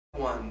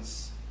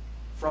ones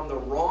from the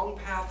wrong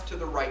path to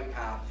the right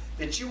path,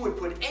 that you would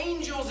put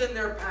angels in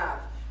their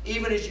path,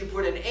 even as you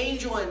put an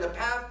angel in the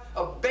path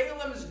of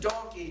Balaam's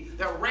donkey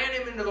that ran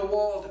him into the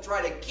wall to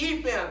try to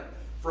keep him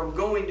from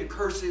going to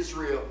curse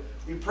Israel.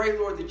 We pray,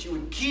 Lord, that you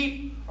would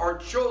keep our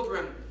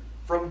children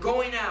from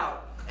going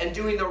out and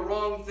doing the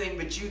wrong thing,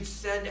 but you'd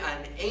send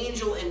an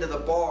angel into the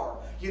bar.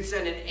 You'd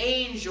send an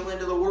angel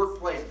into the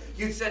workplace.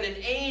 You'd send an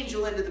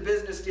angel into the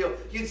business deal.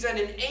 You'd send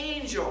an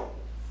angel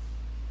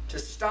to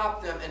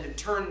stop them and to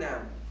turn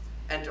them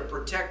and to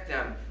protect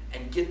them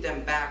and get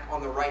them back on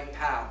the right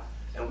path.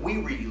 And we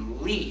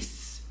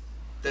release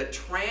the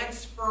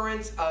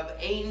transference of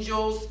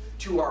angels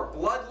to our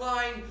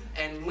bloodline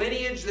and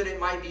lineage, that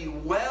it might be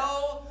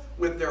well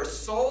with their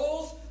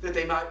souls, that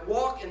they might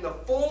walk in the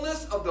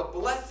fullness of the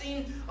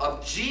blessing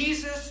of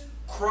Jesus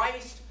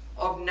Christ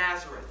of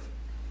Nazareth.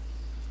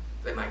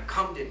 They might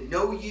come to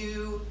know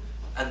you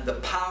and the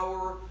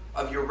power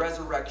of your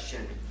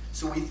resurrection.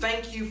 So we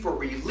thank you for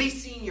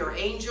releasing your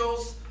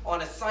angels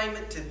on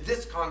assignment to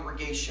this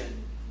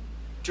congregation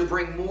to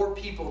bring more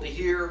people to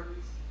hear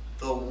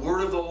the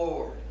word of the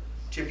Lord,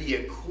 to be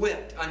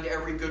equipped unto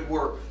every good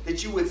work,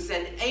 that you would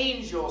send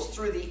angels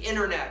through the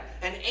internet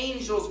and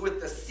angels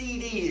with the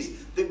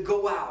CDs that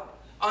go out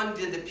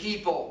unto the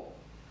people,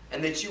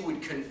 and that you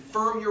would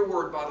confirm your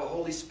word by the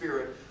Holy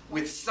Spirit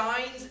with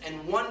signs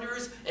and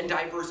wonders and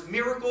diverse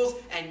miracles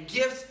and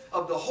gifts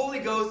of the Holy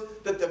Ghost,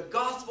 that the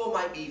gospel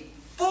might be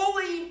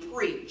fully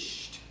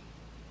preached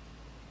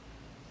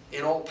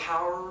in all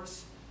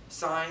powers,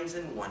 signs,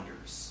 and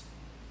wonders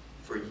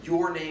for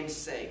your name's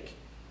sake,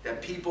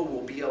 that people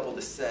will be able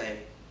to say,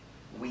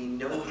 we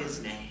know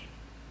his name.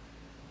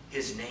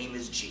 His name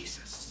is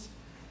Jesus.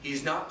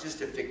 He's not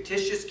just a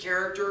fictitious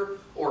character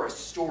or a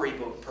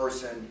storybook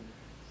person.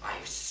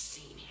 I've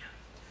seen him.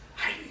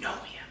 I know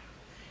him.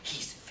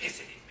 He's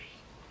visited me.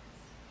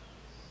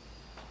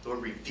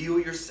 Lord, reveal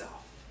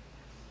yourself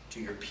to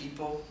your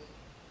people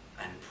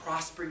and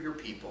prosper your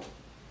people,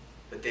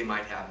 that they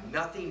might have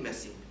nothing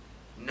missing,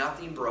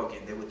 nothing broken.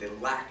 They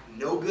lack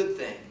no good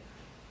thing.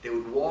 They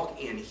would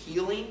walk in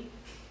healing,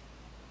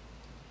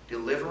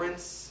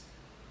 deliverance,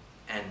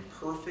 and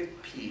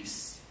perfect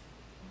peace.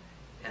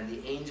 And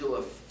the angel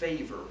of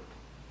favor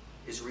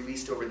is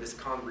released over this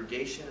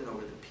congregation and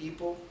over the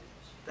people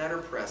that are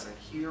present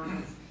here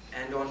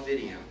and on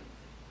video.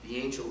 The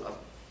angel of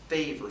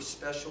favor,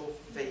 special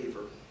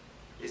favor,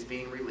 is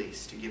being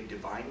released to give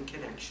divine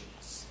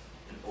connections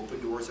and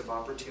open doors of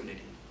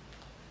opportunity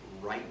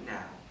right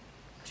now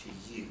to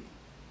you,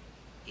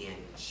 in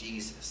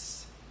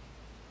Jesus'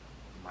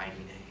 mighty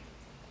name.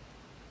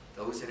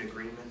 Those in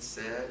agreement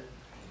said,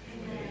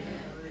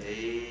 Amen.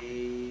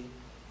 Amen.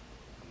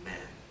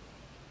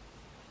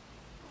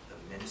 The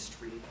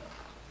ministry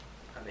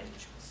of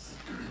angels.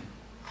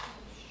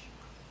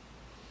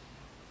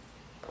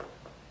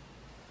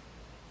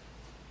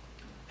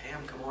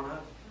 Pam, come on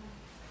up.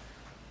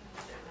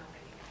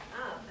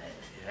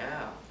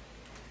 Yeah.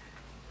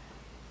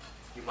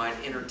 You might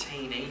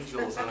entertain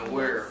angels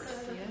unaware.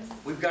 Yes.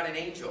 We've got an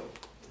angel.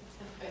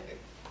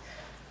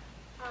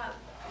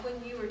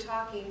 When you were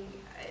talking,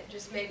 it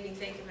just made me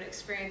think of an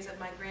experience of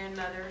my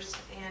grandmother's,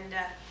 and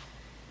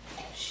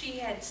she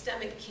had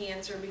stomach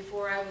cancer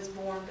before I was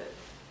born, but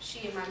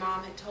she and my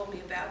mom had told me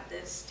about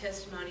this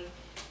testimony.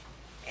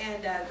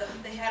 And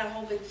they had a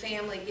whole big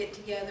family get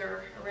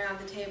together around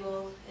the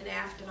table in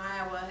Afton,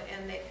 Iowa,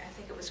 and I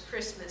think it was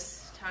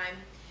Christmas time.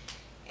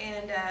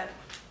 And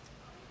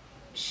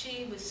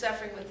she was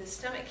suffering with this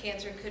stomach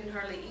cancer and couldn't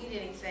hardly eat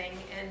anything.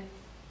 And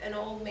an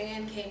old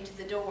man came to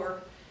the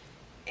door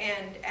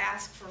and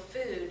asked for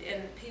food.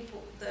 And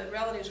the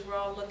relatives were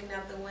all looking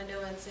out the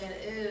window and saying,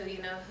 "Ooh,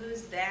 you know,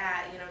 who's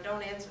that? You know,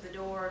 don't answer the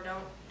door,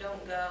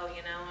 don't go,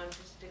 you know, and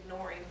just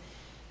ignore him."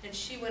 And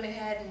she went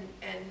ahead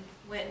and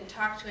went and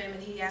talked to him,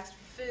 and he asked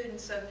for food. And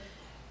so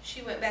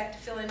she went back to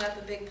filling up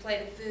a big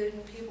plate of food,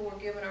 and people were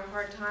giving her a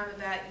hard time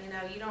about, you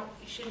know,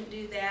 you shouldn't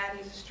do that.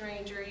 He's a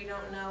stranger. You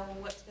don't know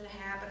what's going to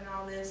happen and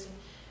all this. And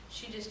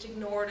she just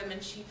ignored him,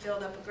 and she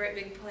filled up a great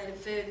big plate of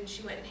food, and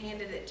she went and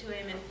handed it to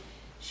him. And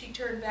she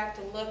turned back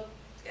to look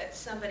at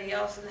somebody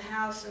else in the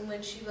house, and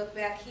when she looked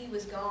back, he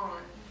was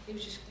gone. He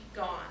was just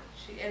gone.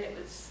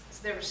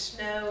 There was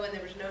snow, and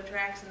there was no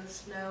tracks in the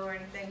snow or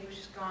anything. He was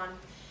just gone.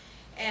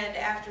 And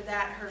after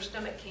that, her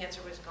stomach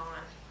cancer was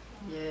gone.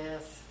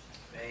 Yes.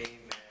 Amen.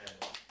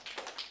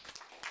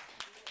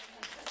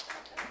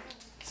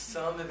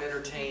 Some have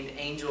entertained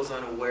angels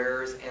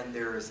unawares, and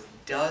there's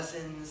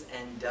dozens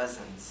and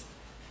dozens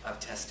of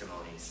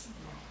testimonies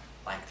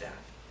like that.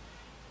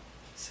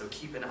 So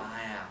keep an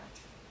eye out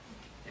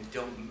and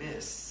don't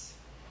miss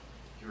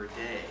your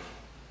day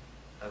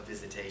of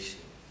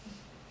visitation.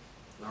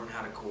 Learn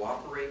how to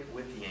cooperate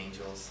with the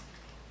angels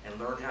and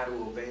learn how to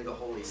obey the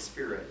Holy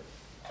Spirit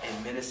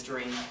in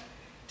ministering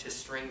to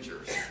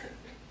strangers.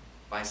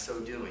 By so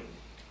doing,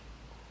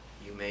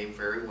 you may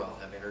very well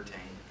have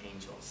entertained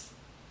angels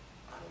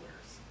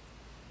unawares.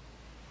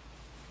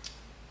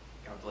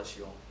 God bless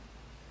you all.